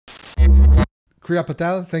Kriya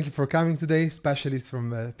Patel, thank you for coming today, specialist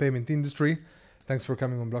from payment industry. Thanks for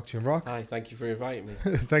coming on Blockchain Rock. Hi, thank you for inviting me.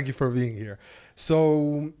 Thank you for being here.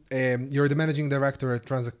 So you're the managing director at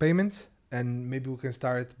Transact Payments, and maybe we can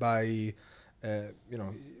start by,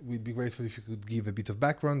 we'd be grateful if you could give a bit of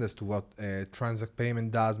background as to what Transact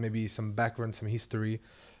Payment does, maybe some background, some history,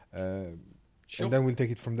 Sure. and then we'll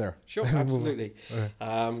take it from there. Sure, absolutely.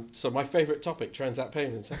 So my favorite topic, Transact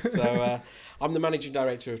Payments. So I'm the managing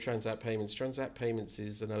director of Transact Payments. Transact Payments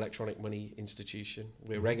is an electronic money institution.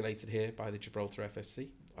 We're regulated here by the Gibraltar FSC,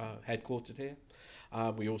 headquartered here.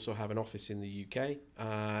 We also have an office in the UK,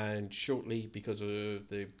 and shortly, because of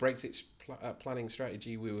the Brexit planning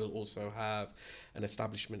strategy, we will also have an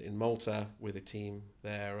establishment in Malta with a team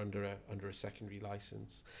there under a secondary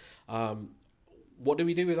license. What do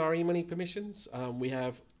we do with our e-money permissions? We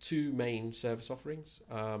have two main service offerings.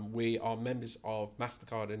 We are members of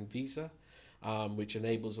MasterCard and Visa, which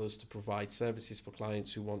enables us to provide services for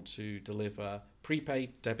clients who want to deliver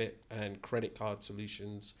prepaid, debit and credit card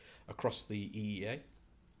solutions across the EEA.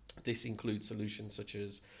 This includes solutions such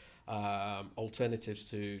as alternatives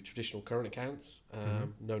to traditional current accounts,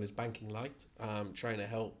 known as Banking Lite, trying to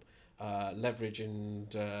help leverage and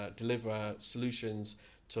deliver solutions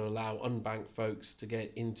to allow unbanked folks to get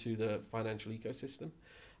into the financial ecosystem,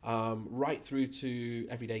 right through to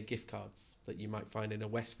everyday gift cards that you might find in a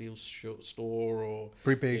Westfield store or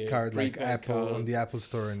Prepaid card like prepaid Apple cards. on the Apple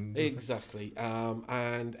Store and Exactly,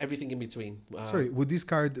 and everything in between. Sorry, would this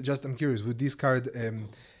card? Just I'm curious. Would this card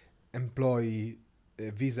employ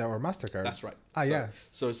Visa or Mastercard? That's right. Yeah.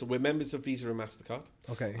 So we're members of Visa and Mastercard.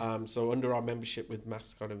 Okay. So under our membership with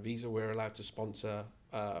Mastercard and Visa, we're allowed to sponsor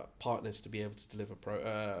partners to be able to deliver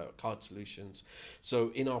card solutions.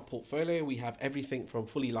 So in our portfolio, we have everything from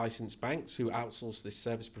fully licensed banks who outsource this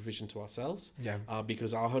service provision to ourselves. Yeah.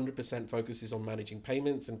 Because our 100% focus is on managing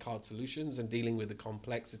payments and card solutions and dealing with the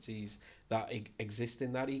complexities that exist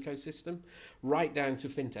in that ecosystem, right down to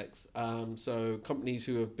fintechs. So companies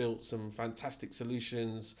who have built some fantastic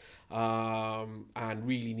solutions and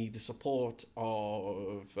really need the support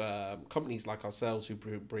of companies like ourselves who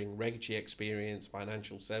bring regulatory experience, financial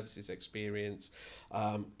services experience,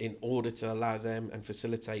 in order to allow them and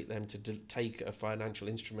facilitate them to take a financial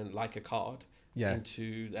instrument like a card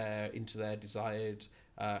into their desired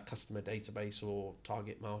customer database or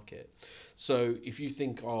target market. So if you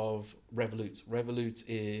think of Revolut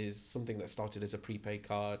is something that started as a prepaid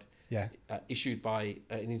card, issued by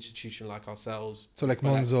an institution like ourselves. So like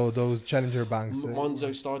Monzo, those challenger banks.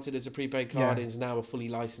 Monzo started as a prepaid card and is now a fully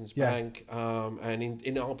licensed bank. And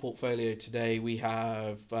in our portfolio today, we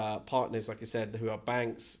have partners, like I said, who are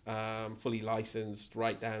banks, fully licensed,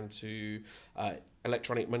 right down to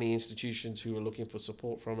electronic money institutions who are looking for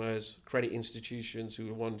support from us, credit institutions who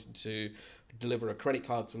are wanting to deliver a credit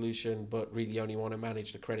card solution but really only want to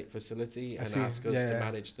manage the credit facility and ask us to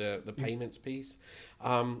manage the payments piece.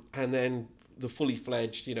 And then the fully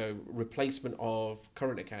fledged, replacement of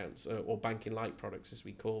current accounts or banking like products, as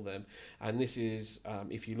we call them. And this is,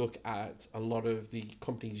 if you look at a lot of the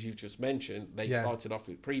companies you've just mentioned, they started off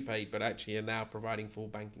with prepaid, but actually are now providing full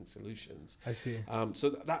banking solutions. I see. So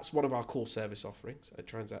that's one of our core service offerings at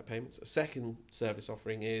Transact Payments. A second service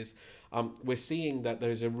offering is we're seeing that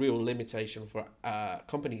there's a real limitation for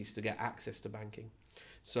companies to get access to banking.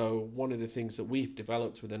 So one of the things that we've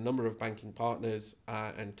developed with a number of banking partners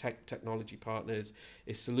and technology partners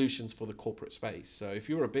is solutions for the corporate space. So if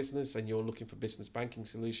you're a business and you're looking for business banking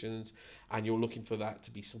solutions and you're looking for that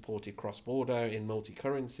to be supported cross-border in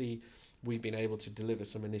multi-currency, we've been able to deliver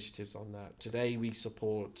some initiatives on that. Today we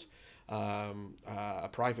support a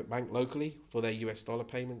private bank locally for their US dollar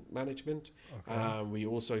payment management. Okay. We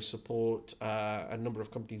also support a number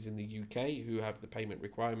of companies in the UK who have the payment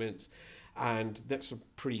requirements. And that's a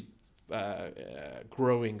pretty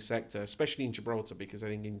growing sector, especially in Gibraltar, because I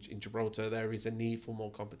think in Gibraltar there is a need for more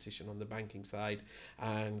competition on the banking side.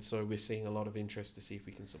 And so we're seeing a lot of interest to see if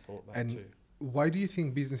we can support that too. Why do you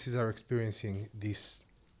think businesses are experiencing this,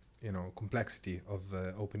 complexity of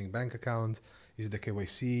opening bank account? Is the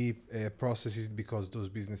KYC processes because those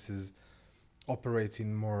businesses operate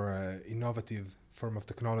in more innovative form of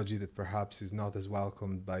technology that perhaps is not as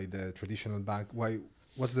welcomed by the traditional bank? Why?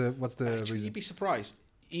 What's the reason? You'd be surprised.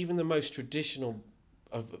 Even the most traditional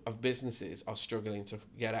of businesses are struggling to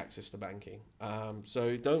get access to banking.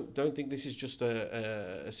 So don't think this is just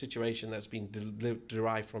a situation that's been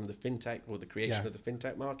derived from the fintech or the creation of the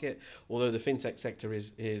fintech market. Although the fintech sector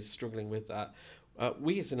is struggling with that.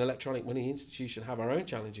 We as an electronic money institution have our own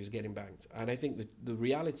challenges getting banked. And I think the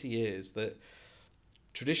reality is that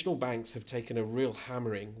traditional banks have taken a real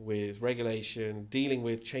hammering with regulation, dealing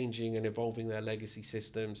with changing and evolving their legacy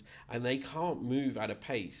systems, and they can't move at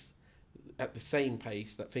the same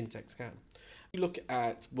pace that fintechs can. You look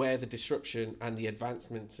at where the disruption and the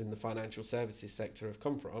advancements in the financial services sector have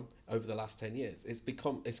come from over the last 10 years. It's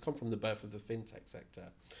come from the birth of the fintech sector.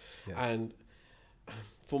 Yeah. And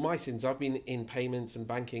for my sins, I've been in payments and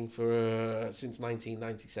banking since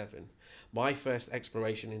 1997. My first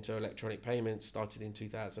exploration into electronic payments started in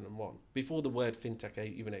 2001, before the word fintech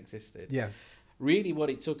even existed. Yeah. Really what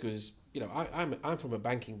it took was, I'm from a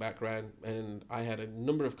banking background, and I had a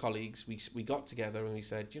number of colleagues. We got together and we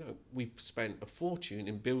said, we've spent a fortune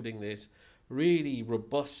in building this really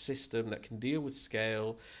robust system that can deal with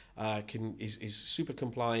scale, is super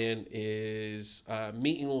compliant, is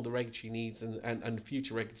meeting all the regulatory needs and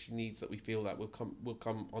future regulatory needs that we feel that will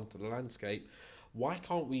come onto the landscape. Why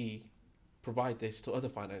can't we provide this to other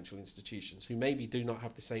financial institutions who maybe do not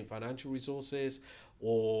have the same financial resources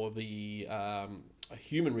or the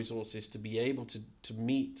human resources to be able to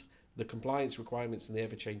meet the compliance requirements and the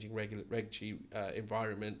ever-changing regulatory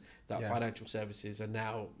environment that financial services are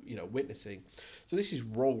now witnessing. So this is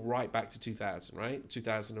roll right back to 2000, right?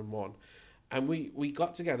 2001. And we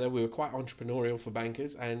got together, we were quite entrepreneurial for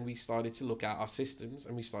bankers, and we started to look at our systems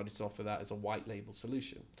and we started to offer that as a white label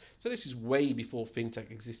solution. So this is way before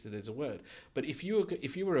fintech existed as a word. But if you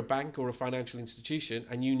were a bank or a financial institution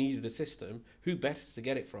and you needed a system, who better to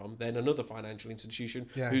get it from than another financial institution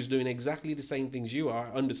who's doing exactly the same things you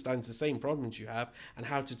are, understands the same problems you have, and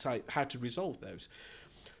how to resolve those.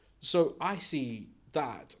 So I see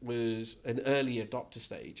that was an early adopter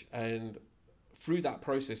stage, and through that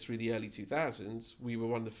process, through the early 2000s, we were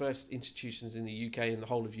one of the first institutions in the UK and the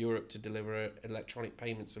whole of Europe to deliver an electronic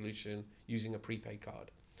payment solution using a prepaid card.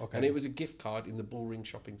 Okay. And it was a gift card in the Bullring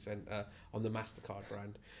Shopping Centre on the MasterCard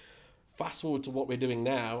brand. Fast forward to what we're doing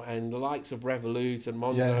now, and the likes of Revolut and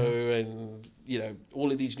Monzo and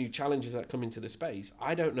all of these new challenges that come into the space.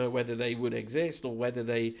 I don't know whether they would exist or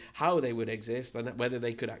how they would exist, and whether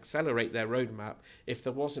they could accelerate their roadmap if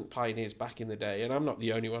there wasn't pioneers back in the day. And I'm not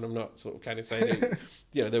the only one. I'm not sort of kind of saying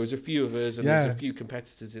there was a few of us and there's a few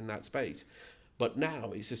competitors in that space. But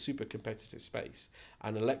now it's a super competitive space,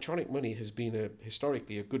 and electronic money has been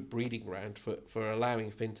historically a good breeding ground for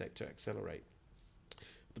allowing fintech to accelerate.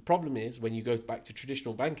 The problem is when you go back to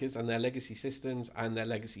traditional bankers and their legacy systems and their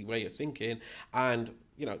legacy way of thinking, and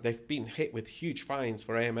they've been hit with huge fines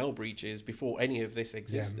for AML breaches before any of this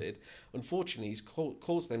existed. Unfortunately, it's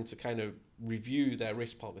caused them to kind of review their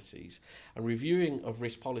risk policies, and reviewing of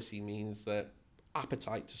risk policy means that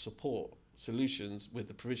appetite to support solutions with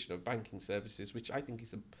the provision of banking services, which I think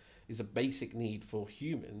is a basic need for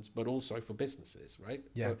humans, but also for businesses, right?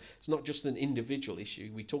 Yeah. So it's not just an individual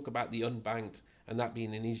issue. We talk about the unbanked and that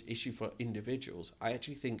being an issue for individuals. I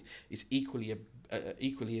actually think it's equally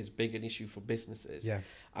as big an issue for businesses. Yeah.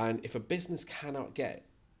 And if a business cannot get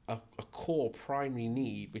a core primary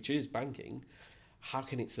need, which is banking, how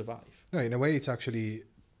can it survive? No, in a way, it's actually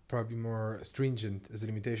probably more stringent as a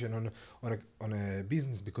limitation on a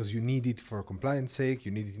business, because you need it for compliance sake,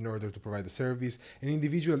 you need it in order to provide the service. An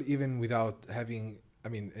individual, even without having,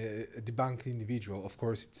 the banked individual, of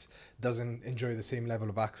course, it doesn't enjoy the same level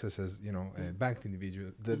of access as a banked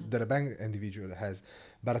individual that a bank individual has.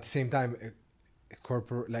 But at the same time, a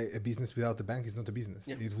corporate, like a business without a bank, is not a business.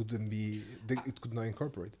 Yeah. It wouldn't be. It could not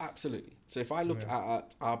incorporate. Absolutely. So if I look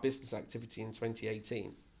at our business activity in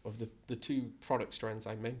 2018. Of the two product strands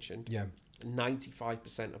I mentioned,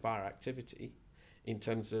 95% of our activity in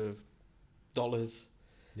terms of dollars,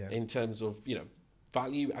 in terms of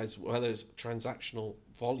value as well as transactional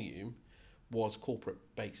volume, was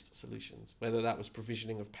corporate-based solutions. Whether that was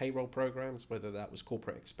provisioning of payroll programs, whether that was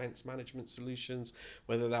corporate expense management solutions,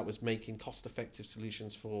 whether that was making cost-effective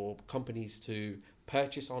solutions for companies to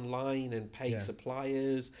purchase online and pay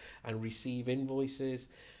suppliers and receive invoices.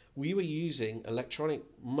 We were using electronic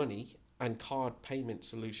money and card payment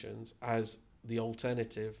solutions as the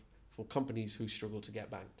alternative for companies who struggle to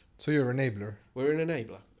get banked. So you're an enabler? We're an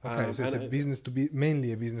enabler. Okay, so it's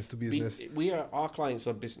mainly a business to business. Our clients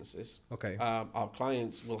are businesses. Okay. Our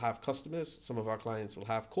clients will have customers. Some of our clients will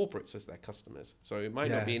have corporates as their customers. So it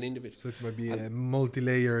might not be an individual. So it might be a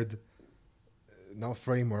multi-layered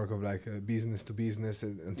framework of like a business to business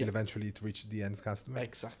until eventually to reach the end customer.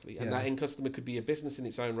 Exactly. And that end customer could be a business in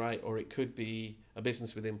its own right, or it could be a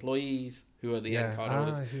business with employees who are the end card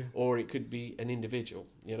holders, or it could be an individual,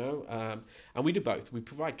 and we do both. We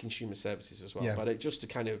provide consumer services as well, but just to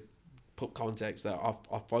kind of put context that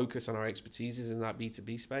our focus and our expertise is in that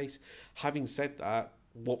B2B space. Having said that,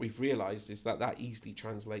 what we've realized is that easily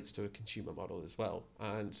translates to a consumer model as well.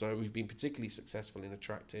 And so we've been particularly successful in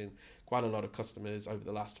attracting quite a lot of customers over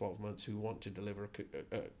the last 12 months who want to deliver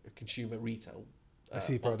a consumer retail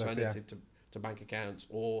alternative to bank accounts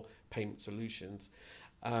or payment solutions.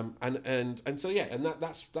 So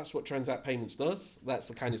that's what Transact Payments does. That's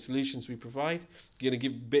the kind of solutions we provide.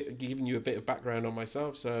 Giving you a bit of background on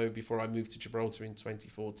myself. So before I moved to Gibraltar in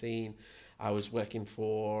 2014, I was working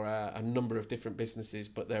for a number of different businesses,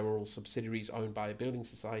 but they were all subsidiaries owned by a building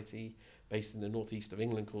society based in the northeast of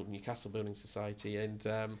England called Newcastle Building Society. And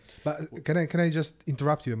but can I just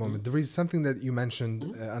interrupt you a moment? There is something that you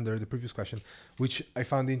mentioned under the previous question, which I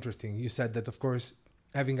found interesting. You said that, of course,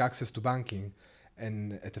 having access to banking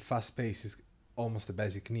and at a fast pace is almost a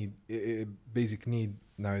basic need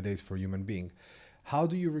nowadays for a human being. How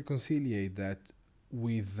do you reconcile that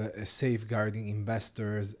with safeguarding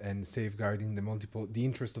investors and safeguarding the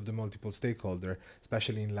interest of the multiple stakeholder,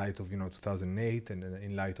 especially in light of 2008 and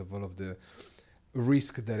in light of all of the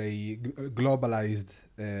risk that a globalized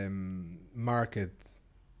market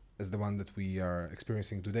as the one that we are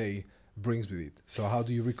experiencing today brings with it? So how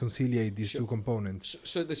do you reconcile these two components?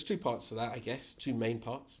 So there's two parts to that, I guess. Two main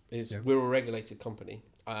parts is we're a regulated company.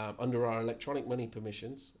 Under our electronic money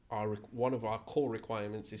permissions, one of our core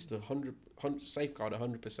requirements is to safeguard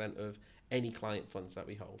 100% of any client funds that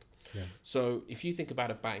we hold. Yeah. So if you think about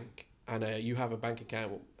a bank and you have a bank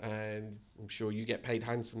account, and I'm sure you get paid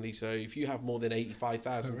handsomely, so if you have more than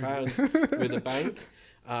 £85,000 with a bank,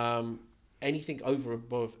 anything over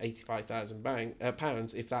above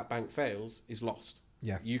 £85,000 if that bank fails, is lost.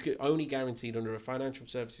 Yeah. You could only guaranteed under a financial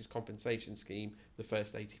services compensation scheme the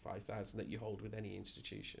first 85,000 that you hold with any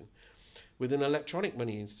institution. With an electronic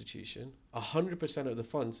money institution, 100% of the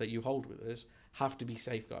funds that you hold with us have to be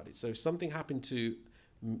safeguarded. So if something happened to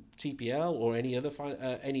TPL or any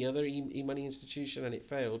other e-money institution and it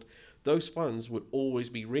failed, those funds would always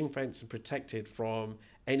be ring-fenced and protected from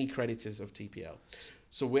any creditors of TPL.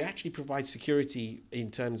 So we actually provide security in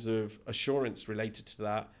terms of assurance related to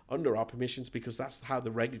that under our permissions, because that's how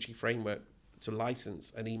the regulatory framework to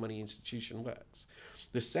license an e-money institution works.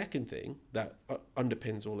 The second thing that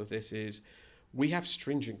underpins all of this is we have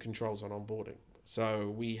stringent controls on onboarding.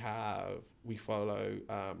 So we follow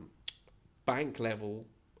bank level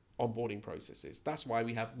onboarding processes. That's why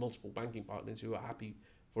we have multiple banking partners who are happy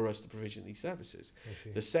for us to provision these services.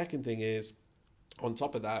 The second thing is, on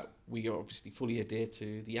top of that, we obviously fully adhere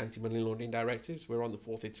to the anti-money laundering directives. We're on the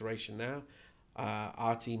 4th iteration now.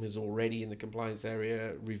 Our team has already, in the compliance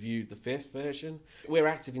area, reviewed the 5th version. We're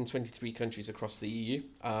active in 23 countries across the EU.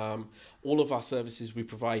 All of our services we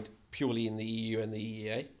provide purely in the EU and the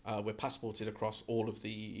EEA. We're passported across all of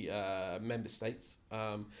the member states.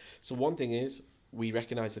 So one thing is, we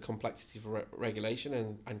recognise the complexity of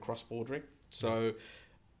regulation and cross-bordering. So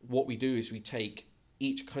what we do is we take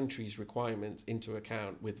each country's requirements into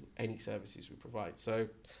account with any services we provide. So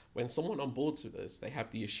when someone onboards with us, they have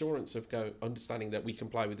the assurance of understanding that we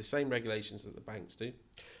comply with the same regulations that the banks do.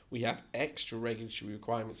 We have extra regulatory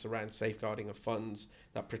requirements around safeguarding of funds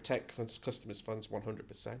that protect customers' funds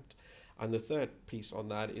 100%. And the third piece on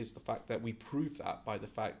that is the fact that we prove that by the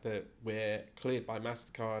fact that we're cleared by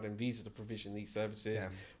MasterCard and Visa to provision these services. Yeah.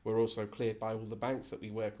 We're also cleared by all the banks that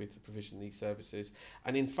we work with to provision these services.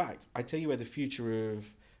 And in fact, I tell you where the future of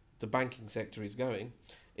the banking sector is going.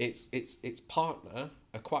 It's partner,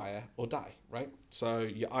 acquire, or die, right? So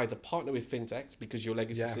you either partner with fintechs because your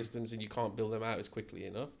legacy systems and you can't build them out as quickly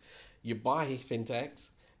enough. You buy fintechs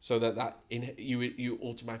so that you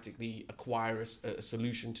automatically acquire a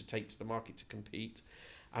solution to take to the market to compete.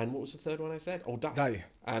 And what was the third one I said? Or die.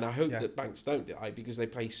 And I hope that banks don't die, because they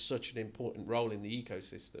play such an important role in the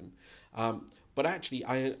ecosystem. But actually,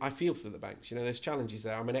 I feel for the banks. There's challenges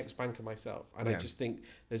there. I'm an ex-banker myself, and I just think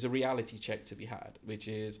there's a reality check to be had, which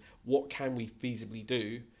is what can we feasibly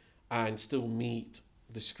do and still meet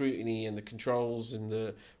the scrutiny and the controls and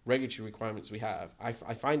the regulatory requirements we have. I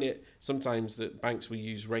find it sometimes that banks will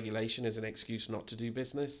use regulation as an excuse not to do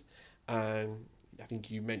business. And I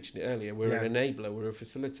think you mentioned it earlier, we're an enabler, we're a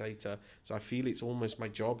facilitator. So I feel it's almost my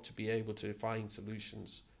job to be able to find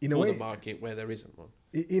solutions for the market where there isn't one.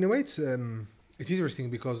 In a way, it's interesting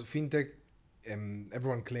because fintech,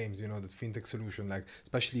 everyone claims, that fintech solution, like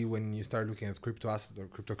especially when you start looking at crypto asset or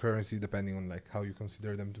cryptocurrency, depending on like how you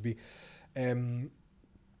consider them to be,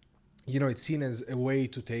 it's seen as a way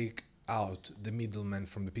to take out the middleman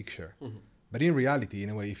from the picture. Mm-hmm. But in reality, in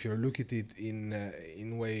a way, if you look at it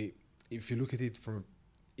if you look at it from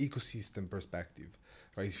ecosystem perspective,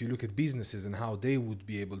 right? If you look at businesses and how they would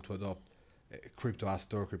be able to adopt crypto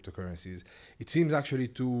asset or cryptocurrencies. It seems actually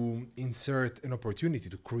to insert an opportunity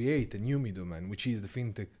to create a new middleman, which is the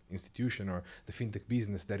fintech institution or the fintech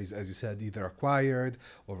business that is, as you said, either acquired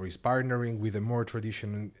or is partnering with a more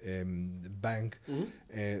traditional bank.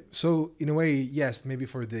 So in a way, yes, maybe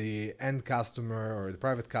for the end customer or the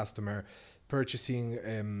private customer,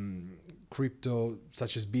 purchasing crypto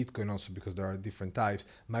such as Bitcoin, also because there are different types,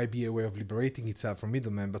 might be a way of liberating itself from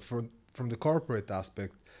middlemen. But from the corporate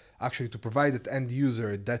aspect, actually to provide that end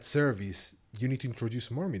user that service, you need to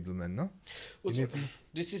introduce more middlemen, no? Well, so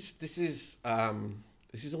this is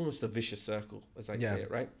almost a vicious circle, as I say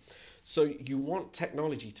it, right? So you want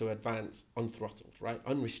technology to advance unthrottled, right?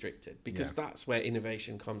 Unrestricted, because that's where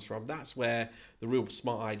innovation comes from. That's where the real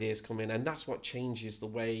smart ideas come in, and that's what changes the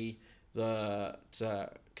way that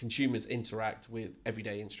consumers interact with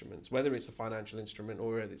everyday instruments, whether it's a financial instrument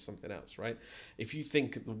or whether it's something else, right? If you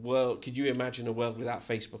think the world, could you imagine a world without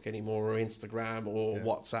Facebook anymore or Instagram or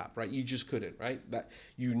WhatsApp, right? You just couldn't, right? That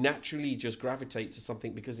you naturally just gravitate to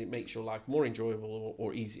something because it makes your life more enjoyable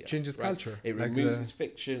or easier. Changes culture. It removes its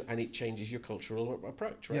fiction and it changes your cultural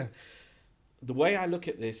approach, right? The way I look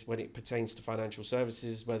at this when it pertains to financial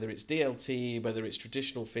services, whether it's DLT, whether it's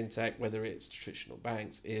traditional fintech, whether it's traditional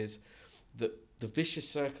banks, is that the vicious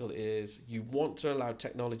circle is you want to allow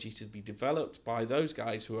technology to be developed by those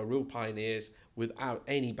guys who are real pioneers without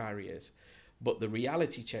any barriers. But the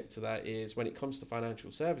reality check to that is when it comes to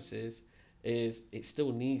financial services, is it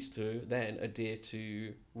still needs to then adhere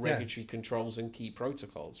to regulatory controls and key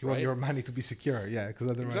protocols. You want your money to be secure,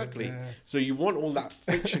 because exactly. So you want all that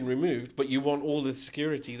friction removed, but you want all the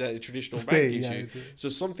security that a traditional bank gives you. So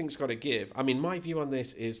something's got to give. I mean, my view on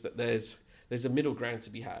this is that there's a middle ground to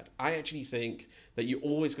be had. I actually think that you're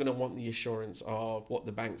always going to want the assurance of what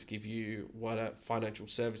the banks give you, what a financial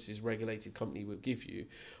services regulated company will give you.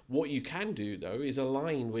 What you can do, though, is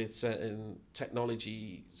align with certain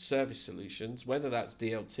technology service solutions, whether that's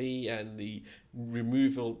DLT and the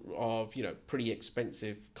removal of, pretty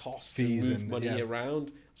expensive costs to move money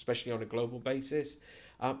around, especially on a global basis.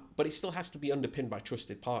 But it still has to be underpinned by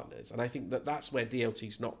trusted partners. And I think that that's where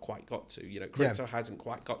DLT's not quite got to. Crypto hasn't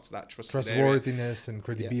quite got to that trustworthiness and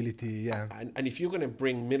credibility. And if you're going to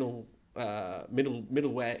bring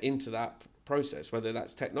middleware into that process, whether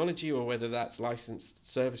that's technology or whether that's licensed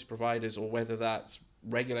service providers or whether that's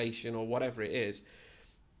regulation or whatever it is,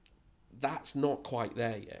 that's not quite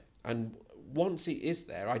there yet. And once it is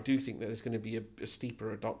there, I do think that there's going to be a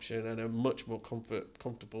steeper adoption and a much more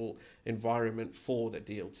comfortable environment for the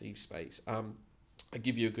DLT space. I'll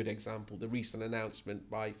give you a good example, the recent announcement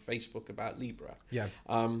by Facebook about Libra.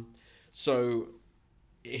 So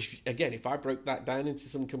if I broke that down into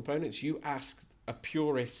some components, you ask a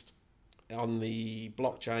purist on the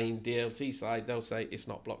blockchain DLT side, they'll say it's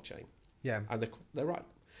not blockchain. And they're right.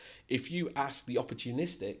 If you ask the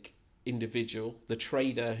opportunistic individual, the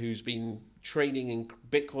trader who's been trading in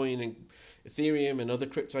Bitcoin and Ethereum and other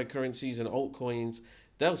cryptocurrencies and altcoins,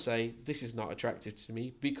 they'll say this is not attractive to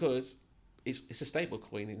me because it's a stable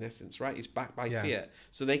coin in essence, right? It's backed by fiat,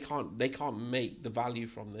 so they can't make the value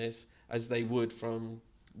from this as they would from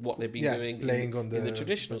what they've been doing in the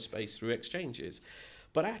traditional space through exchanges.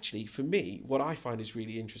 But actually, for me, what I find is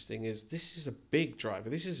really interesting is this is a big driver.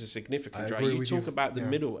 This is a significant driver. You talk about the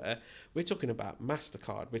middleware. We're talking about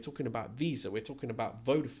MasterCard. We're talking about Visa. We're talking about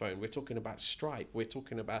Vodafone. We're talking about Stripe. We're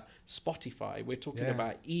talking about Spotify. We're talking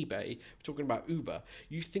about eBay. We're talking about Uber.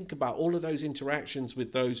 You think about all of those interactions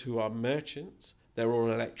with those who are merchants. They're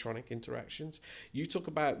all electronic interactions. You talk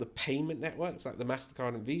about the payment networks like the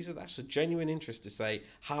MasterCard and Visa. That's a genuine interest to say,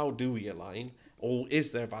 how do we align? Or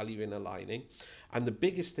is there value in aligning? And the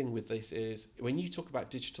biggest thing with this is when you talk about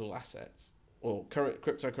digital assets or current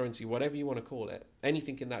cryptocurrency, whatever you want to call it,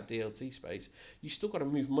 anything in that DLT space, you still got to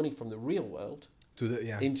move money from the real world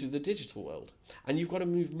into the digital world. And you've got to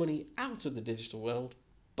move money out of the digital world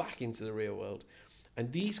back into the real world.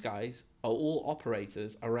 And these guys are all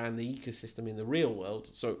operators around the ecosystem in the real world.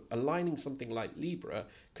 So aligning something like Libra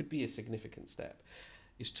could be a significant step.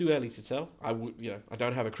 It's too early to tell. I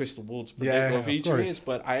don't have a crystal ball to predict what future is,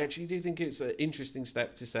 but I actually do think it's an interesting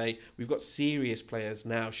step to say we've got serious players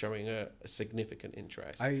now showing a significant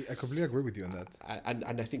interest. I completely agree with you on that.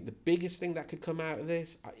 And I think the biggest thing that could come out of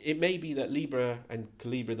this, it may be that Libra and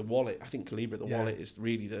Calibra the wallet. I think Calibra the wallet is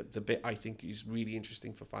really the bit I think is really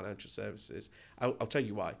interesting for financial services. I'll tell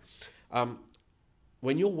you why.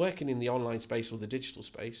 When you're working in the online space or the digital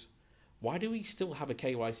space, why do we still have a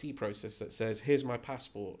KYC process that says, here's my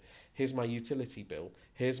passport, here's my utility bill,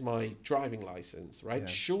 here's my driving license, right?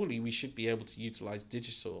 Surely we should be able to utilize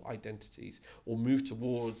digital identities or move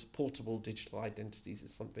towards portable digital identities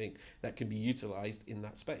as something that can be utilized in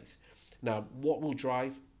that space. Now, what will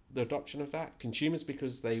drive the adoption of that? Consumers,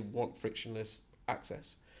 because they want frictionless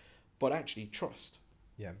access, but actually trust.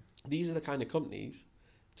 Yeah. These are the kind of companies,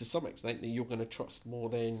 to some extent, that you're going to trust more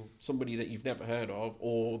than somebody that you've never heard of,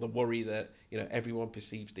 or the worry that, you know, everyone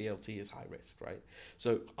perceives DLT as high risk, right?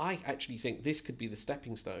 So I actually think this could be the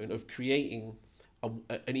stepping stone of creating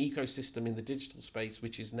an ecosystem in the digital space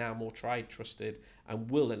which is now more tried, trusted,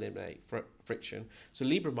 and will eliminate friction. So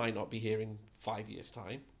Libra might not be here in 5 years'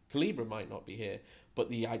 time. Calibra might not be here, but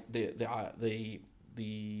the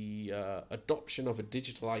adoption of a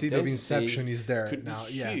digital seed identity of inception is there could now.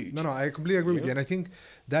 be Yeah, huge. no, I completely agree with you, and I think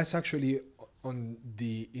that's actually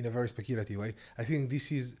in a very speculative way. I think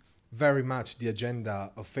this is very much the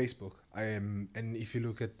agenda of Facebook. And if you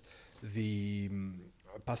look at the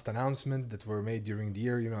past announcement that were made during the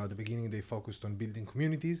year, you know, at the beginning they focused on building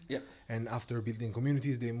communities, and after building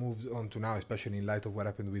communities, they moved on to now, especially in light of what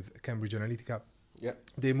happened with Cambridge Analytica,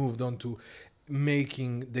 they moved on to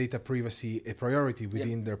making data privacy a priority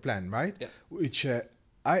within their plan, right? Which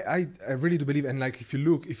I really do believe, and like if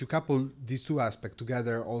you couple these two aspects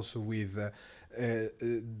together also with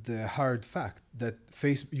the hard fact that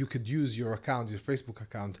you could use your Facebook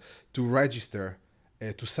account to register,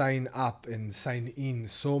 to sign up and sign in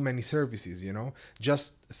so many services, you know,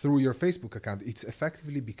 just through your Facebook account. It's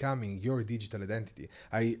effectively becoming your digital identity.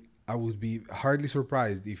 I would be hardly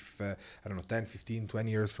surprised if, I don't know, 10, 15, 20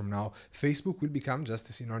 years from now, Facebook will become just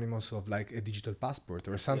a synonymous of like a digital passport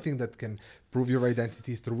or something that can prove your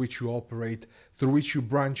identity, through which you operate, through which you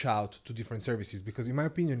branch out to different services. Because in my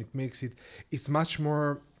opinion, it's much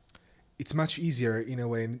easier in a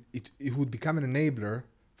way, and it would become an enabler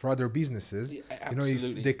for other businesses. You know,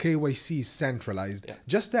 if the KYC is centralized,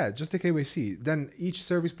 just the KYC, then each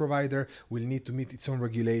service provider will need to meet its own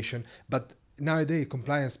regulation. But nowadays,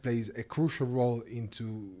 compliance plays a crucial role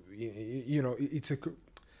into, you know,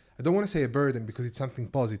 I don't want to say a burden because it's something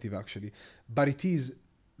positive actually, but it is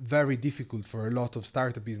very difficult for a lot of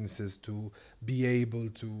startup businesses to be able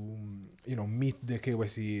to, you know, meet the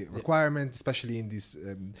KYC requirement, especially in this,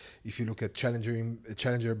 if you look at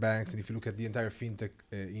challenger banks, and if you look at the entire fintech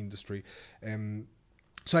industry.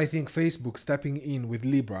 So I think Facebook stepping in with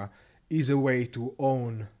Libra is a way to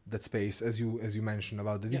own that space, as you mentioned,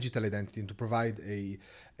 about the digital identity, and to provide a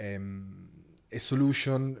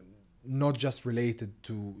solution not just related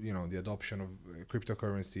to, you know, the adoption of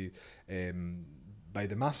cryptocurrency by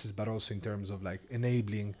the masses, but also in terms of like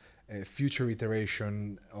enabling future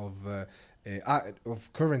iteration of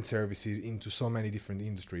current services into so many different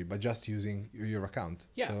industries by just using your account.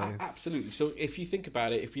 Absolutely. So if you think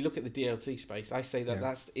about it, if you look at the DLT space, I say that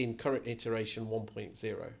that's in current iteration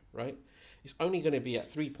 1.0, right? It's only going to be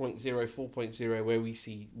at 3.0, 4.0 where we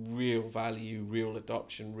see real value, real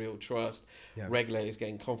adoption, real trust, regulators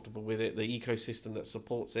getting comfortable with it, the ecosystem that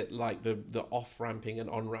supports it, like the off-ramping and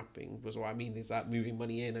on-ramping was what I mean, is that moving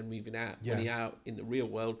money in and moving out, money out in the real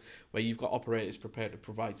world, where you've got operators prepared to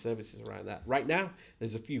provide services around that. Right now,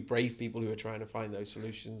 there's a few brave people who are trying to find those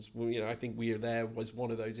solutions. Well, you know, I think we are there was one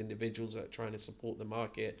of those individuals that are trying to support the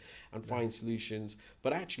market and find solutions,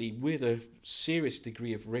 but actually with a serious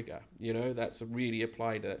degree of rigor, you know, that's really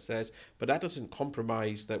applied, that says, but that doesn't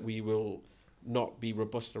compromise that we will not be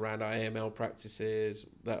robust around our AML practices,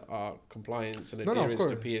 that are compliance and adherence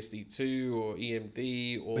to PSD2 or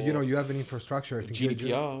EMD, or, but you know, you have an infrastructure, I think,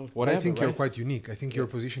 GDPR, whatever. I think you're quite unique. I think your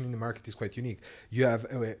position in the market is quite unique. You have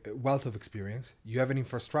a wealth of experience. You have an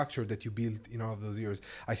infrastructure that you built in all of those years.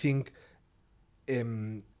 I think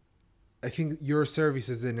your service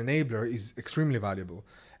as an enabler is extremely valuable.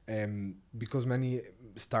 Because many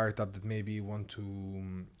startups that maybe want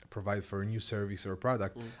to provide for a new service or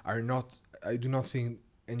product I do not think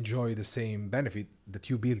enjoy the same benefit that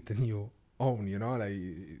you built and you own, you know, like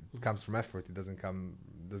it comes from effort. It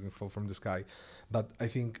doesn't fall from the sky. But I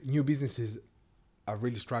think new businesses are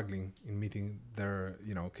really struggling in meeting their,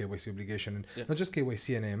 you know, KYC obligation, and not just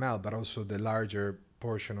KYC and AML, but also the larger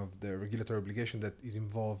portion of the regulatory obligation that is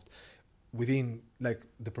involved within like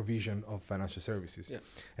the provision of financial services.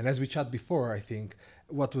 And as we chat before, I think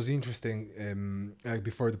what was interesting, like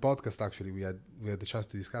before the podcast, actually, we had the chance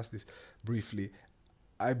to discuss this briefly.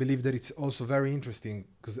 I believe that it's also very interesting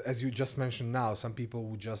because, as you just mentioned now, some people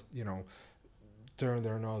would just, you know, turn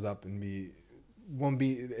their nose up and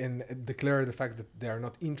declare the fact that they are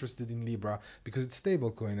not interested in Libra because it's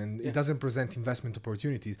stablecoin and it doesn't present investment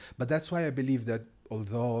opportunities. But that's why I believe that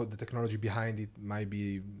although the technology behind it might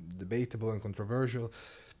be debatable and controversial,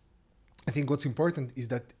 I think what's important is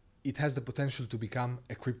that it has the potential to become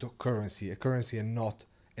a cryptocurrency, a currency and not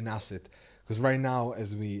an asset. Because right now,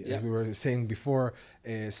 as we were saying before,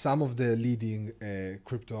 some of the leading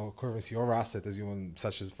cryptocurrency or asset, as you want,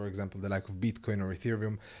 such as for example the like of Bitcoin or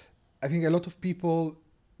Ethereum, I think a lot of people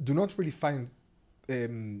do not really find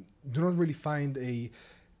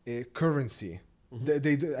a currency.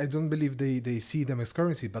 I don't believe they see them as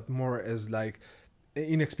currency, but more as like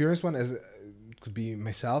inexperienced one, as could be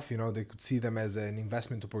myself. They could see them as an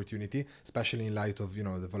investment opportunity, especially in light of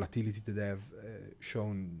the volatility that they have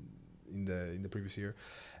shown in the previous year.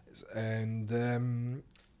 And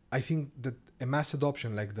I think that a mass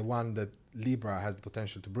adoption like the one that Libra has the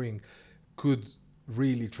potential to bring could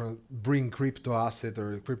really bring crypto asset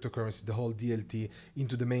or cryptocurrency, the whole DLT,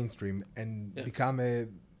 into the mainstream and become a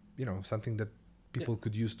something that people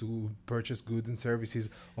could use to purchase goods and services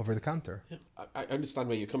over the counter. Yeah. I understand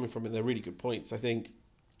where you're coming from, and they're really good points. I think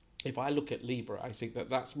if I look at Libra, I think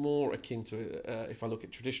that's more akin to, if I look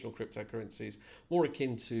at traditional cryptocurrencies, more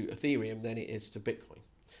akin to Ethereum than it is to Bitcoin.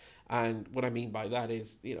 And what I mean by that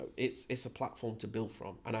is, it's a platform to build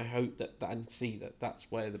from. And I hope and see that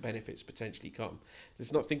that's where the benefits potentially come.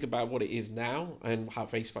 Let's not think about what it is now and how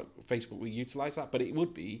Facebook will utilize that, but it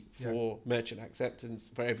would be for merchant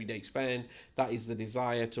acceptance, for everyday spend. That is the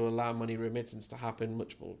desire to allow money remittance to happen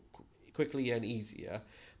much more quickly and easier.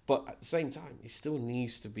 But at the same time, it still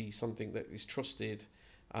needs to be something that is trusted,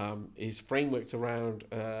 is frameworked around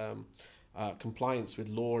compliance with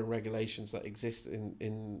law and regulations that exist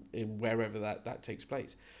in wherever that takes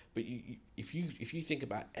place. But if you think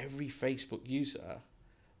about every Facebook user,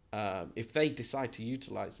 if they decide to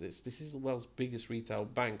utilize this is the world's biggest retail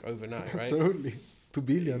bank overnight, right? Absolutely. 2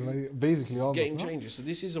 billion, basically almost. Game changer. So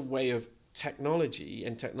this is a way of technology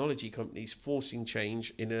and technology companies forcing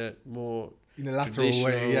change in a more lateral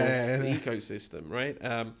way, ecosystem, right?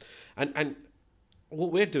 And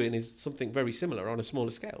what we're doing is something very similar on a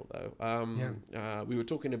smaller scale, though. We were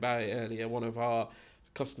talking about it earlier. One of our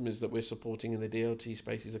customers that we're supporting in the DLT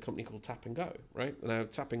space is a company called Tap and Go, right? Now,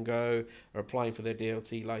 Tap and Go are applying for their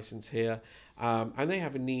DLT license here, and they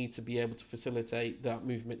have a need to be able to facilitate that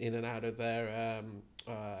movement in and out of their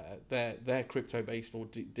crypto-based or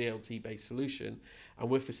DLT-based solution, and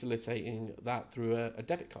we're facilitating that through a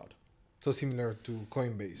debit card. So similar to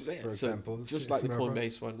Coinbase, for example. Just like the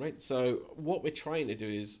Coinbase one, right? So what we're trying to do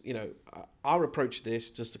is, our approach to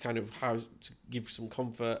this, just to kind of how to give some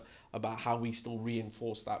comfort about how we still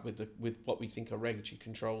reinforce that with what we think are regulatory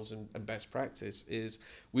controls and best practice, is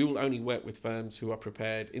we will only work with firms who are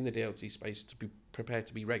prepared in the DLT space to be prepared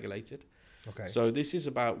to be regulated. Okay. So this is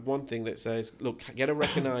about one thing that says, look, get a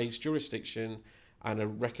recognized jurisdiction and a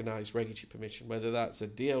recognized regulatory permission, whether that's a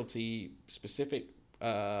DLT specific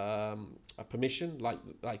a permission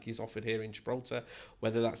like is offered here in Gibraltar,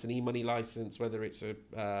 whether that's an e-money license, whether it's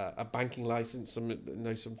a banking license.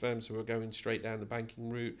 Some firms who are going straight down the banking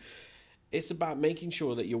route. It's about making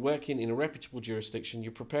sure that you're working in a reputable jurisdiction,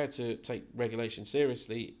 you're prepared to take regulation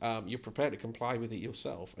seriously, you're prepared to comply with it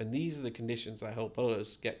yourself. And these are the conditions that help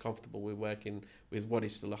us get comfortable with working with what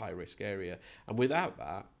is still a high-risk area. And without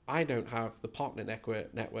that, I don't have the partner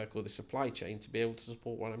network or the supply chain to be able to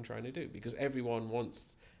support what I'm trying to do, because everyone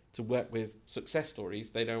wants to work with success stories.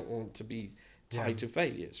 They don't want to be tied to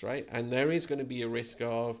failures, right? And there is going to be a risk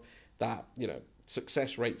of that,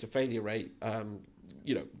 success rate to failure rate,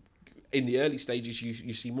 in the early stages,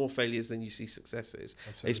 you see more failures than you see successes.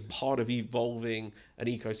 Absolutely. It's part of evolving an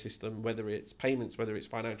ecosystem, whether it's payments, whether it's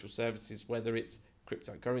financial services, whether it's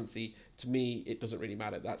cryptocurrency. To me, it doesn't really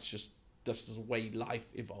matter. That's just the way life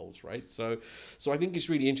evolves, right? So I think it's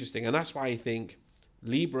really interesting. And that's why I think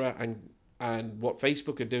Libra and what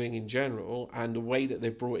Facebook are doing in general, and the way that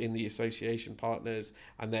they've brought in the association partners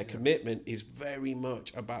and their commitment is very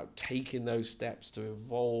much about taking those steps to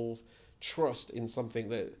evolve trust in something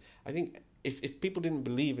that I think if people didn't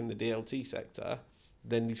believe in the DLT sector,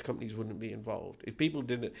 then these companies wouldn't be involved. If people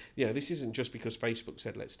didn't, this isn't just because Facebook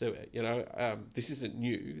said let's do it. This isn't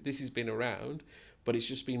new. This has been around, but it's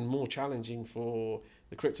just been more challenging for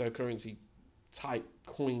the cryptocurrency type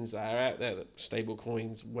coins that are out there, stable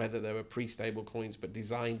coins, whether they were pre-stable coins but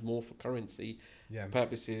designed more for currency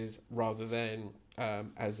purposes rather than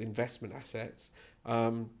as investment assets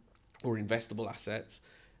or investable assets.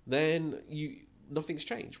 Then nothing's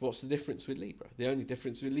changed. What's the difference with Libra? The only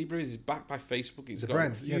difference with Libra is it's backed by Facebook. It's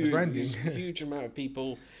got the branding. huge amount of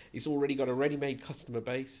people. It's already got a ready-made customer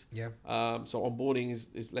base. So onboarding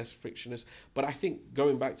is less frictionless. But I think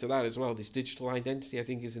going back to that as well, this digital identity I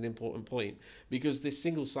think is an important point, because this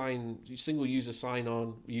single user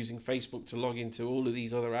sign-on using Facebook to log into all of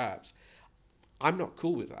these other apps, I'm not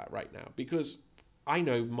cool with that right now, because I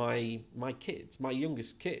know my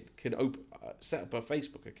youngest kid can set up a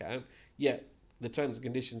Facebook account, yet the terms and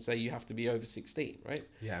conditions say you have to be over 16, right?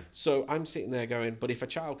 Yeah. So I'm sitting there going, but if a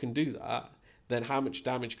child can do that, then how much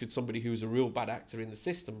damage could somebody who's a real bad actor in the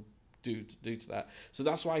system do to that? So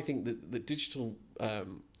that's why I think that the digital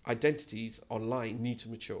identities online need to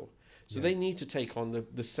mature. So they need to take on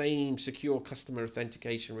the same secure customer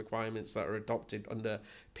authentication requirements that are adopted under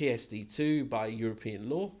PSD2 by European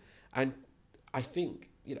law. And I think,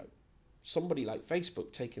 somebody like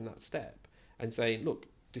Facebook taking that step and saying, look,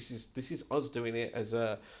 this is us doing it as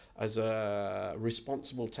a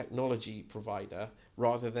responsible technology provider,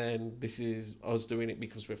 rather than this is us doing it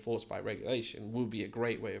because we're forced by regulation, will be a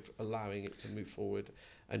great way of allowing it to move forward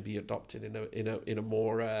and be adopted in a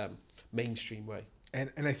more mainstream way.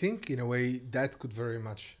 And I think in a way that could very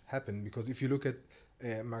much happen, because if you look at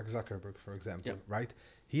Mark Zuckerberg, for example, right?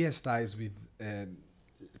 He has ties with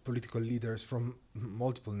political leaders from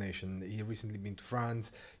multiple nations. He recently been to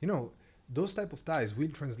France. Those type of ties will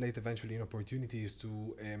translate eventually in opportunities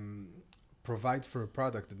to provide for a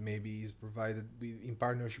product that maybe is provided in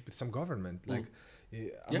partnership with some government. Like,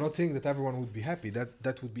 I'm not saying that everyone would be happy.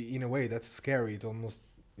 That would be, in a way, that's scary. It almost,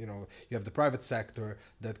 you have the private sector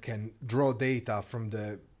that can draw data from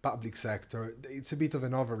the public sector. It's a bit of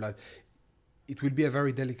an overlap. It will be a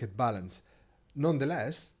very delicate balance.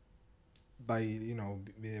 Nonetheless, by,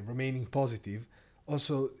 remaining positive,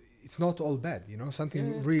 also, it's not all bad,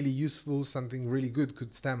 something really useful, something really good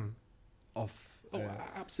could stem off.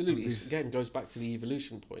 Absolutely. It again goes back to the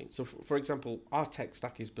evolution point. So, for example, our tech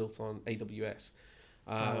stack is built on AWS.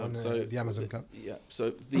 The Amazon Cloud. Yeah.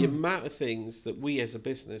 So the amount of things that we as a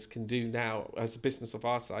business can do now, as a business of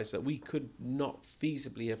our size, that we could not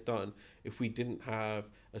feasibly have done if we didn't have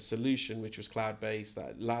a solution which was cloud-based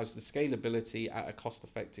that allows the scalability at a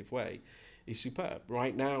cost-effective way, is superb.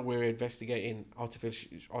 Right now, we're investigating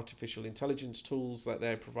artificial intelligence tools that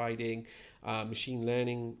they're providing, machine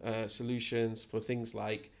learning solutions for things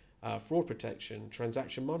like fraud protection,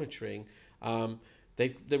 transaction monitoring.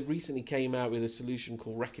 They recently came out with a solution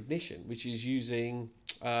called Recognition, which is using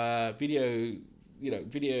video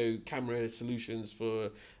camera solutions for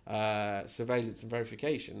surveillance and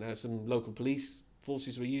verification. Now, some local police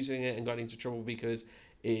forces were using it and got into trouble because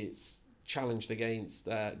it's challenged against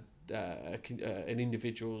an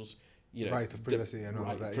individual's right of privacy and all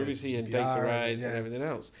of that. Privacy and data rights and everything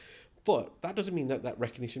else. But that doesn't mean that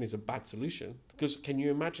recognition is a bad solution. Because can you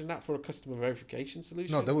imagine that for a customer verification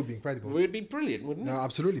solution? No, that would be incredible. It would be brilliant, wouldn't it? No,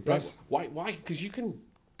 absolutely. Plus, why? Because you can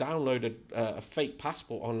download a fake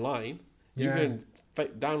passport online. You can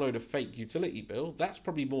download a fake utility bill. That's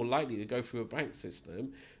probably more likely to go through a bank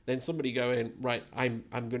system than somebody going, right, I'm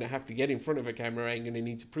going to have to get in front of a camera. I'm going to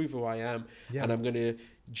need to prove who I am. And I'm going to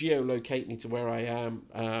geolocate me to where I am.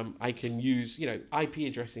 I can use, IP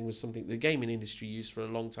addressing was something the gaming industry used for a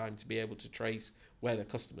long time to be able to trace where their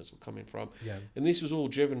customers were coming from. And this was all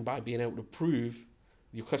driven by being able to prove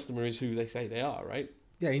your customer is who they say they are, right?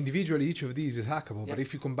 Yeah, individually, each of these is hackable, but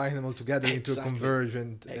if you combine them all together into a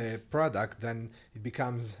convergent product, then it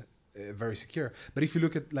becomes very secure. But if you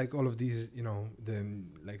look at like all of these, the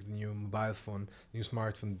new mobile phone, new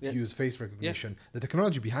smartphone use face recognition, the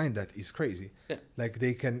technology behind that is crazy. Like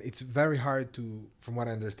it's very hard to, from what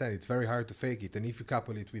I understand, it's very hard to fake it. And if you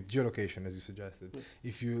couple it with geolocation, as you suggested,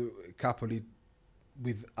 if you couple it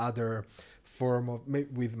with other form of,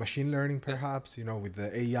 with machine learning, perhaps, with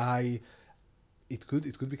the AI, it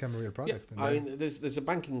could become a real product. Yeah. I mean, there's a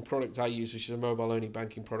banking product I use, which is a mobile-only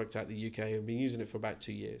banking product out the UK. I've been using it for about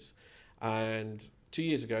 2 years. And 2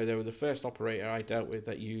 years ago, they were the first operator I dealt with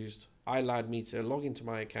that allowed me to log into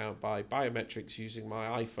my account by biometrics using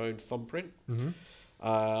my iPhone thumbprint,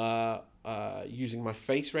 using my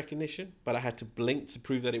face recognition, but I had to blink to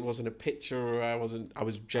prove that it wasn't a picture or I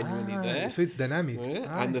was genuinely there. So it's dynamic.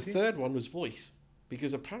 And the third one was voice.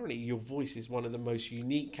 Because apparently your voice is one of the most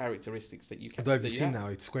unique characteristics that you can. Although I've seen now,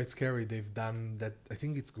 it's quite scary. They've done that. I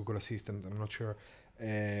think it's Google Assistant. I'm not sure,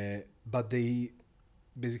 but they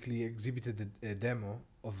basically exhibited a demo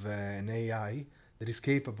of an AI that is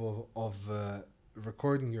capable of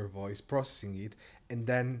recording your voice, processing it, and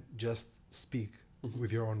then just speak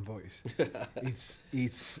with your own voice.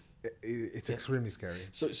 It's extremely scary.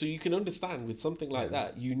 So you can understand with something like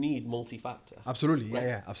that, you need multi-factor. Absolutely,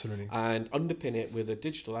 right? Absolutely. And underpin it with a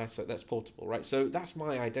digital asset that's portable, right? So that's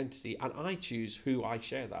my identity, and I choose who I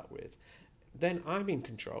share that with. Then I'm in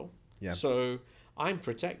control. Yeah. So I'm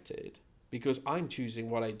protected, because I'm choosing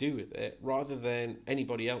what I do with it rather than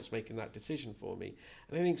anybody else making that decision for me.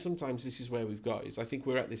 And I think sometimes this is where we've got is I think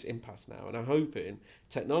we're at this impasse now, and I'm hoping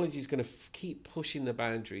technology is going to keep pushing the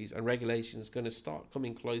boundaries and regulation is going to start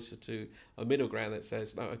coming closer to a middle ground that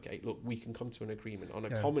says, no, okay, look, we can come to an agreement on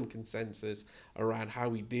a common consensus around how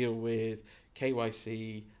we deal with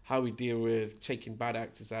KYC, how we deal with taking bad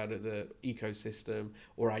actors out of the ecosystem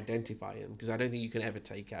or identify them, because I don't think you can ever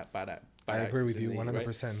take out bad actors. I agree with you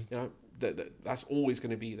 100%. Right? You know, that's always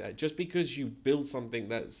going to be there. Just because you build something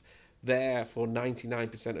that's there for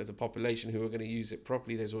 99% of the population who are going to use it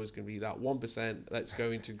properly, there's always going to be that 1% that's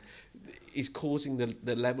going to is causing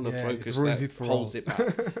the level of focus that holds it back.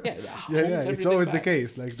 It's always the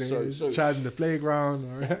case. Like the child in the playground.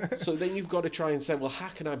 Or so then you've got to try and say, well, how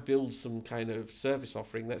can I build some kind of service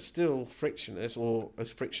offering that's still frictionless, or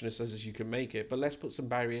as frictionless as you can make it, but let's put some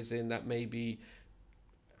barriers in that maybe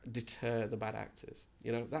deter the bad actors.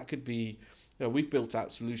 You know, that could be, you know, we've built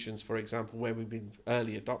out solutions, for example, where we've been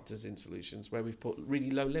early adopters in solutions where we've put really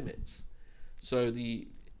low limits. So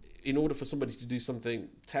in order for somebody to do something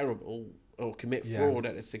terrible or commit fraud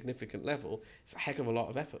at a significant level, it's a heck of a lot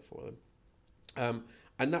of effort for them.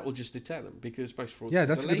 And that will just deter them, because most fraud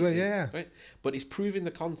that's a good way, right? But it's proving the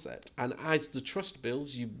concept, and as the trust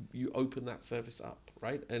builds, you open that service up,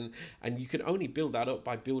 right? And you can only build that up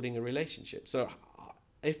by building a relationship. So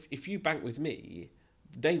if you bank with me,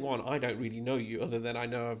 day one, I don't really know you other than I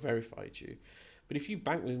know I've verified you. But if you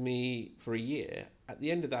bank with me for a year, at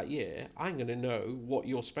the end of that year, I'm going to know what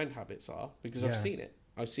your spend habits are, because I've seen it.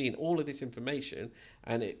 I've seen all of this information,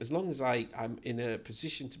 and as long as I'm in a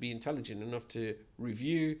position to be intelligent enough to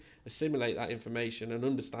review, assimilate that information, and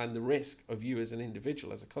understand the risk of you as an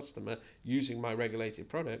individual, as a customer, using my regulated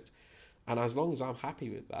product, and as long as I'm happy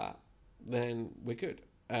with that, then we're good.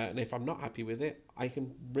 And if I'm not happy with it, I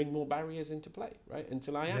can bring more barriers into play, right?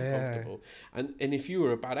 Until I am comfortable. And if you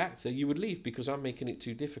were a bad actor, you would leave because I'm making it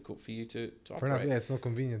too difficult for you to operate. It's not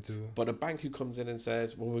convenient to. But a bank who comes in and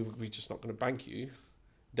says, well, we're just not going to bank you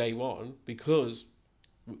day one because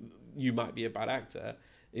you might be a bad actor,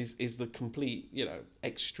 is the complete, you know,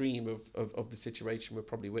 extreme of the situation we're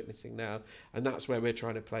probably witnessing now. And that's where we're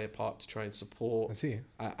trying to play a part to try and support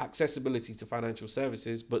accessibility to financial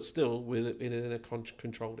services, but still in a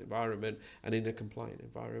controlled environment and in a compliant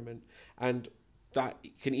environment. And that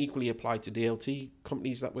can equally apply to DLT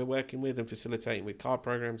companies that we're working with and facilitating with card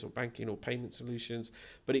programs or banking or payment solutions,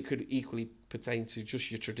 but it could equally pertain to just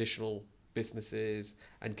your traditional businesses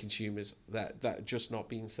and consumers that are just not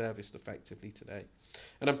being serviced effectively today.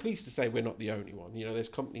 And I'm pleased to say we're not the only one. You know, there's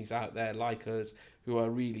companies out there like us who are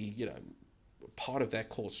really, you know, part of their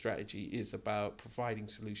core strategy is about providing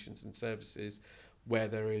solutions and services where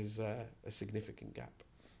there is a significant gap.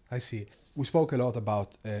 I see. We spoke a lot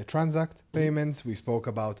about Transact payments. We spoke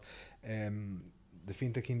about the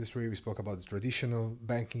fintech industry. We spoke about the traditional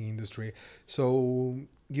banking industry. So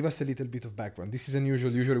give us a little bit of background. This is unusual.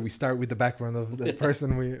 Usually we start with the background of the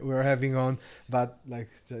person we're having on, but like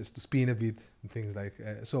just to spin a bit and things like,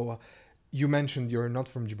 you mentioned you're not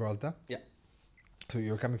from Gibraltar. Yeah. So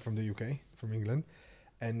you're coming from the UK, from England.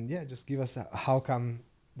 And just give us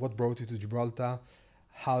what brought you to Gibraltar?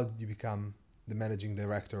 How did you become the managing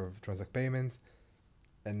director of Transact Payments?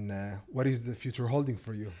 And what is the future holding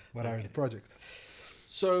for you? What are the projects?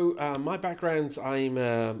 So my background,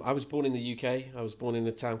 I was born in the UK. I was born in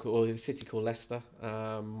a city called Leicester.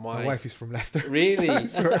 My wife is from Leicester. Really?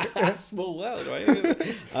 Small world,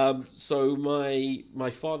 right? So my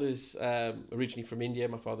father's originally from India.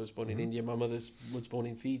 My father was born in India. My mother was born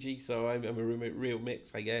in Fiji. So I'm a real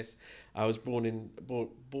mix, I guess. I was born and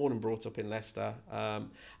brought up in Leicester.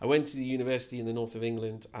 I went to the university in the north of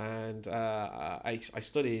England, and I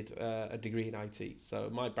studied a degree in IT. So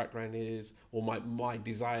my background is, or my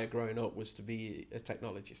desire growing up was to be a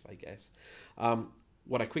technologist, I guess.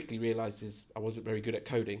 What I quickly realized is I wasn't very good at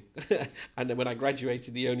coding. And then when I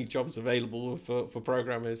graduated, the only jobs available were for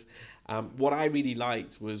programmers. What I really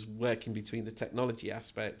liked was working between the technology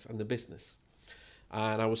aspects and the business.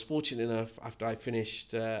 And I was fortunate enough after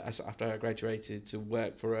I graduated to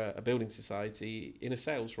work for a building society in a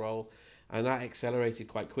sales role. And that accelerated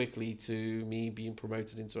quite quickly to me being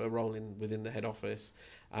promoted into a role within the head office.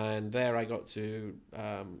 And there I got to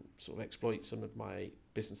sort of exploit some of my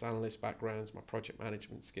business analyst backgrounds, my project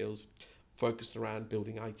management skills, focused around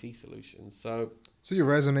building IT solutions. So you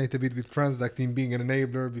resonate a bit with Transact in being an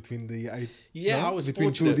enabler between I was between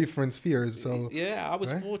fortunate. Two different spheres. So I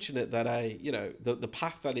was fortunate that the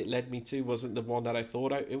path that it led me to wasn't the one that I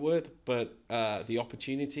thought it would, but the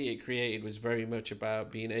opportunity it created was very much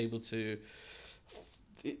about being able to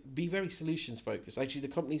be very solutions focused. Actually, the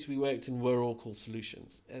companies we worked in were all called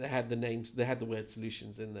solutions. They had the names, they had the word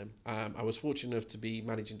solutions in them. I was fortunate enough to be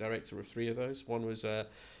managing director of 3 of those. One was a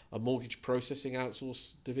mortgage processing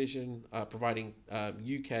outsource division, providing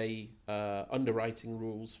UK underwriting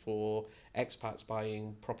rules for expats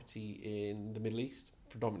buying property in the Middle East,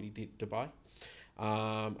 predominantly Dubai.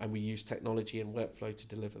 And we used technology and workflow to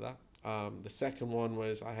deliver that. The second one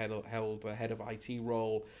was I held a head of IT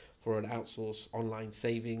role for an outsourced online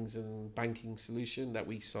savings and banking solution that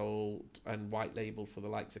we sold and white labeled for the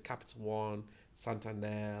likes of Capital One,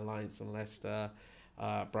 Santander, Alliance and Leicester,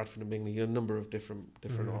 Bradford and Bingley, a number of different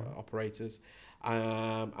operators.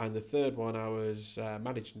 And the third one, I was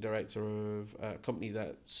managing director of a company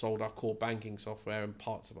that sold our core banking software and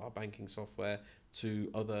parts of our banking software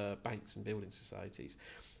to other banks and building societies.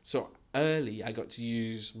 So early, I got to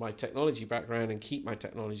use my technology background and keep my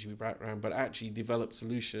technology background, but actually develop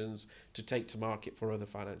solutions to take to market for other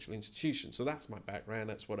financial institutions. So that's my background.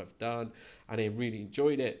 That's what I've done, and I really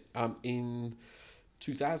enjoyed it. In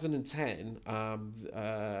 2010, I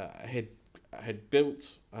had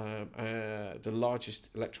built the largest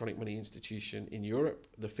electronic money institution in Europe,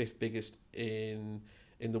 the 5th biggest in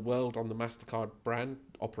the world on the MasterCard brand,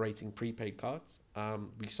 operating prepaid cards.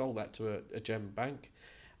 We sold that to a German bank.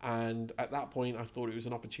 And at that point, I thought it was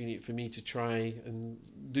an opportunity for me to try and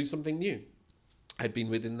do something new. I'd been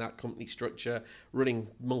within that company structure, running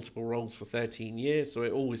multiple roles for 13 years, so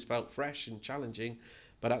it always felt fresh and challenging.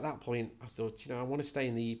 But at that point, I thought, I want to stay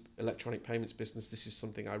in the electronic payments business. This is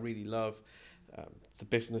something I really love. The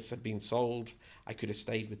business had been sold. I could have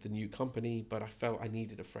stayed with the new company, but I felt I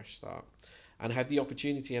needed a fresh start. And I had the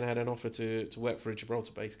opportunity and had an offer to work for a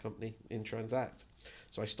Gibraltar-based company in Transact.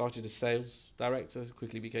 So I started as sales director,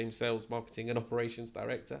 quickly became sales, marketing and operations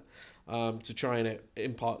director, to try and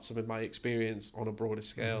impart some of my experience on a broader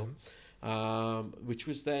scale, which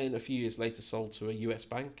was then a few years later sold to a US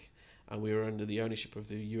bank. And we were under the ownership of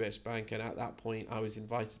the US bank. And at that point, I was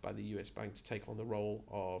invited by the US bank to take on the role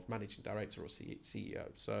of managing director or CEO.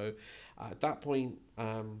 So at that point,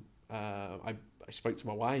 I spoke to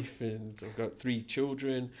my wife, and I've got 3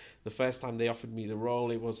 children. The first time they offered me the role,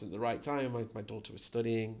 it wasn't the right time. My daughter was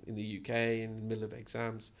studying in the UK in the middle of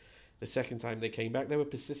exams. The second time they came back, they were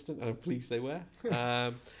persistent, and I'm pleased they were.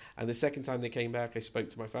 And the second time they came back, I spoke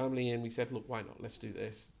to my family, and we said, look, why not? Let's do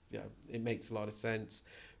this. Yeah, it makes a lot of sense.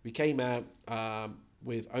 We came out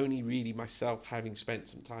with only really myself having spent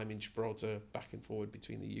some time in Gibraltar, back and forward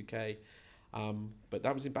between the UK. But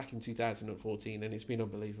that was back in 2014, and it's been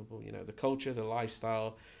unbelievable. The culture, the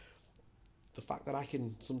lifestyle, the fact that I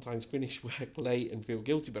can sometimes finish work late and feel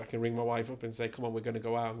guilty, but I can ring my wife up and say, come on, we're going to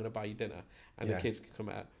go out, I'm going to buy you dinner, and the kids can come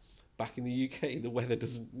out. Back in the UK, the weather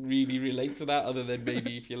doesn't really relate to that, other than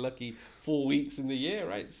maybe if you're lucky 4 weeks in the year,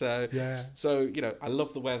 right? So I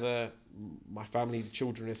love the weather. My family, the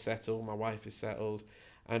children are settled, my wife is settled,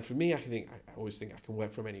 and for me, I always think I can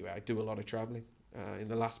work from anywhere. I do a lot of traveling. In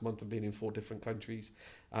the last month, I've been in 4 different countries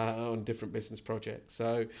on different business projects.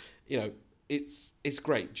 So, it's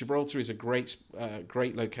great. Gibraltar is a great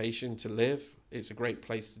location to live. It's a great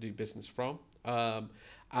place to do business from,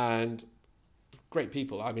 and great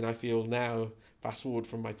people. I mean, I feel now, fast forward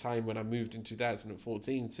from my time when I moved in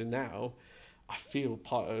 2014 to now, I feel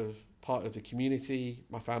part of the community.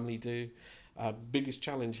 My family do. Biggest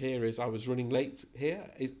challenge here is I was running late here.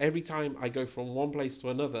 Is every time I go from one place to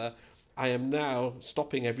another, I am now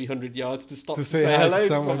stopping every 100 yards to stop to say hello to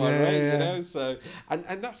someone, right? Yeah. So,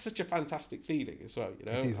 and that's such a fantastic feeling as well.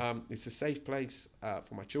 It's a safe place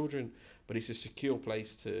for my children, but it's a secure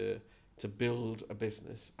place to build a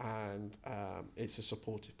business, and it's a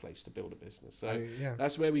supportive place to build a business. So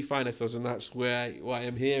that's where we find ourselves, and that's why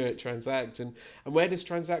I'm here at Transact. And where does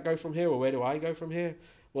Transact go from here, or where do I go from here?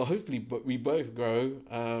 Well, hopefully, we both grow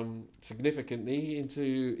significantly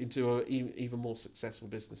into an even more successful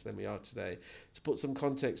business than we are today. To put some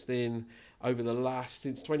context in,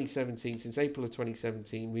 since April of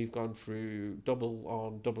 2017, we've gone through double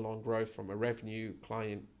on growth from a revenue,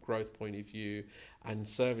 client growth point of view, and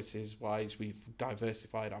services wise, we've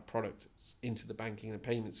diversified our product into the banking and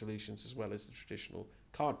payment solutions as well as the traditional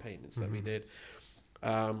card payments that we did.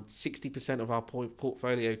 60% of our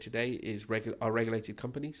portfolio today is our regulated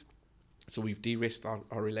companies. So we've de-risked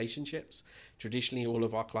our relationships. Traditionally, all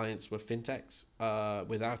of our clients were fintechs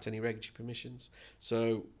without any regulatory permissions.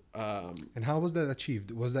 So, and how was that achieved?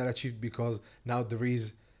 Was that achieved because now there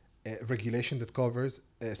is regulation that covers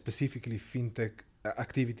specifically fintech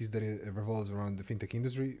activities that revolves around the fintech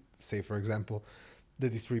industry? Say, for example, the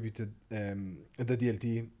distributed, the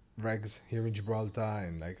DLT regs here in Gibraltar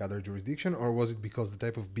and like other jurisdiction, or was it because the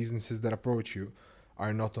type of businesses that approach you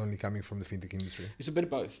are not only coming from the fintech industry? It's a bit of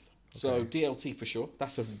both. So Okay. DLT for sure.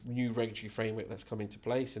 That's a new regulatory framework that's come into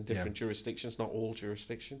place in different jurisdictions, not all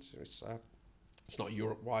jurisdictions. It's not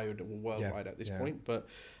Europe-wide or worldwide at this point. But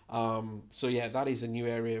so yeah, that is a new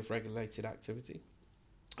area of regulated activity.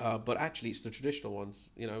 But actually, it's the traditional ones.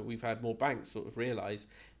 You know, we've had more banks sort of realise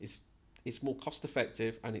it's more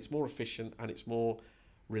cost-effective and it's more efficient and it's more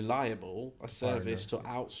reliable a service to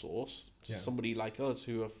outsource to somebody like us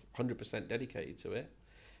who are 100% dedicated to it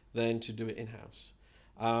than to do it in-house.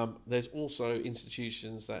 There's also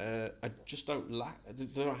institutions that just they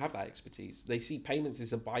don't have that expertise. They see payments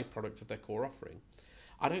as a byproduct of their core offering.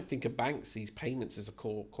 I don't think a bank sees payments as a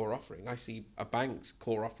core offering. I see a bank's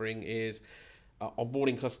core offering is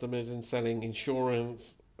onboarding customers and selling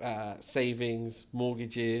insurance, savings,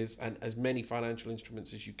 mortgages, and as many financial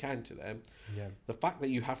instruments as you can to them. Yeah. The fact that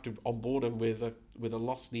you have to onboard them with a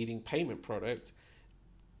loss-leading payment product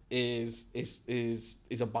is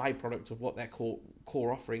a byproduct of what their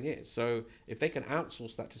core offering is. So if they can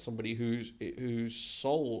outsource that to somebody whose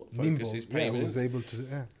sole focus is payments, who's able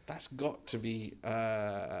to, that's got to be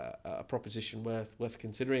a proposition worth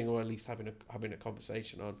considering, or at least having a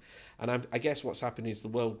conversation on. And I guess what's happening is the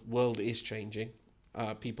world is changing.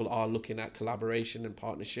 People are looking at collaboration and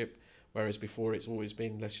partnership, whereas before it's always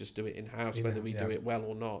been let's just do it in-house, whether we do it well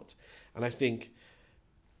or not. And I think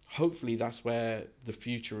hopefully that's where the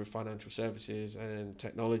future of financial services and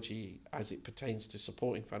technology as it pertains to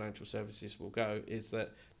supporting financial services will go, is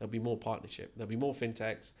that there'll be more partnership. There'll be more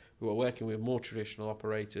fintechs who are working with more traditional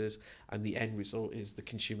operators, and the end result is the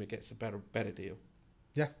consumer gets a better deal.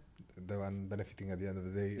 Yeah, the one benefiting at the end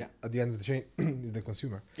of the day, at the end of the chain is the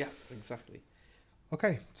consumer. Yeah, exactly.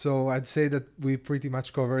 Okay, so I'd say that we pretty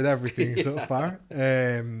much covered everything so far.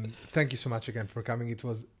 Thank you so much again for coming. It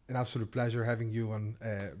was an absolute pleasure having you on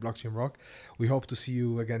Blockchain Rock. We hope to see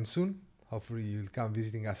you again soon. Hopefully you'll come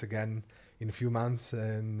visiting us again in a few months,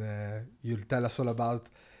 and you'll tell us all about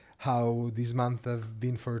how this month have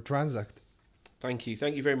been for Transact. Thank you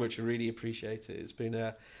very much. I really appreciate it. It's been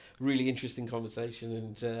a really interesting conversation,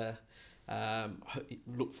 and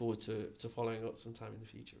look forward to following up sometime in the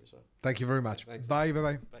future as well. Thank you very much. Thanks. Bye.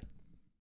 Bye.